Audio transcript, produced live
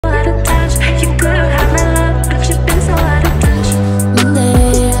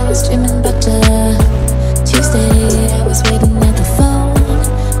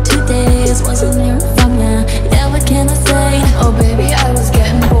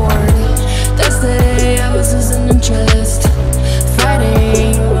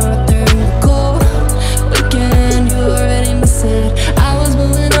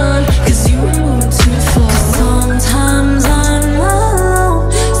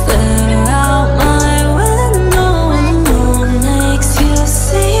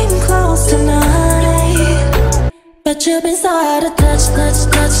But you've been so hard to touch, touch,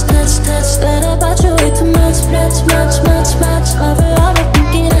 touch, touch, touch. That about you way too much, much, much, much, much. Overall, I'm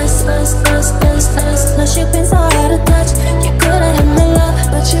thinking us. Plus you've been so hard to touch. You could've had my love,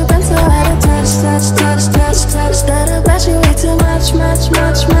 but you've been so hard to touch, touch, touch, touch, touch. That about you way too much, much,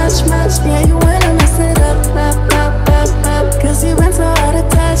 much, much, much. Yeah, you wanna mess it up, up, up, up, up. Cause you've been so hard to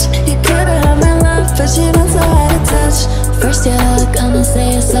touch. You could've had my love, but you've been so hard to touch. First you're gonna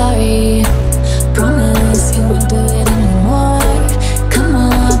say you're sorry. Promise you won't do it anymore. Come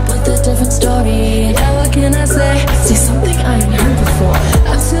up with a different story. Yeah, what can I say? Say something I ain't heard before.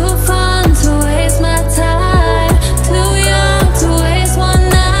 I'm too fun to waste my time, too young to waste one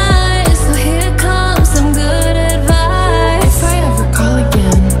night. So here comes some good advice. If I ever call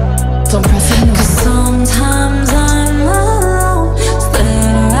again, don't press it no. Cause sometimes I'm alone,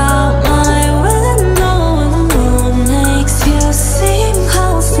 stare out my window. The moon makes you seem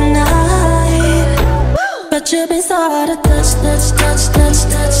close tonight. But you've been so hard to touch, touch, touch, touch,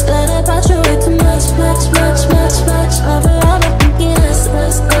 touch. That about you way too much, much, much, much, much. Overall, I'm thinking us.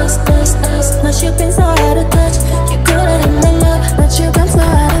 Plus you've been so hard to touch. You could've had my love, but you've been so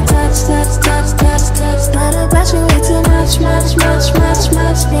hard to touch, touch, touch, touch, touch. That about you way too much, much, much, much,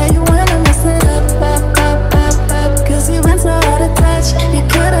 much. Yeah, you wanna mess it up, up, up, up, up. Cause you've been so hard to touch. You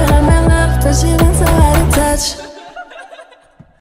could've had my love, but you've been so hard to touch.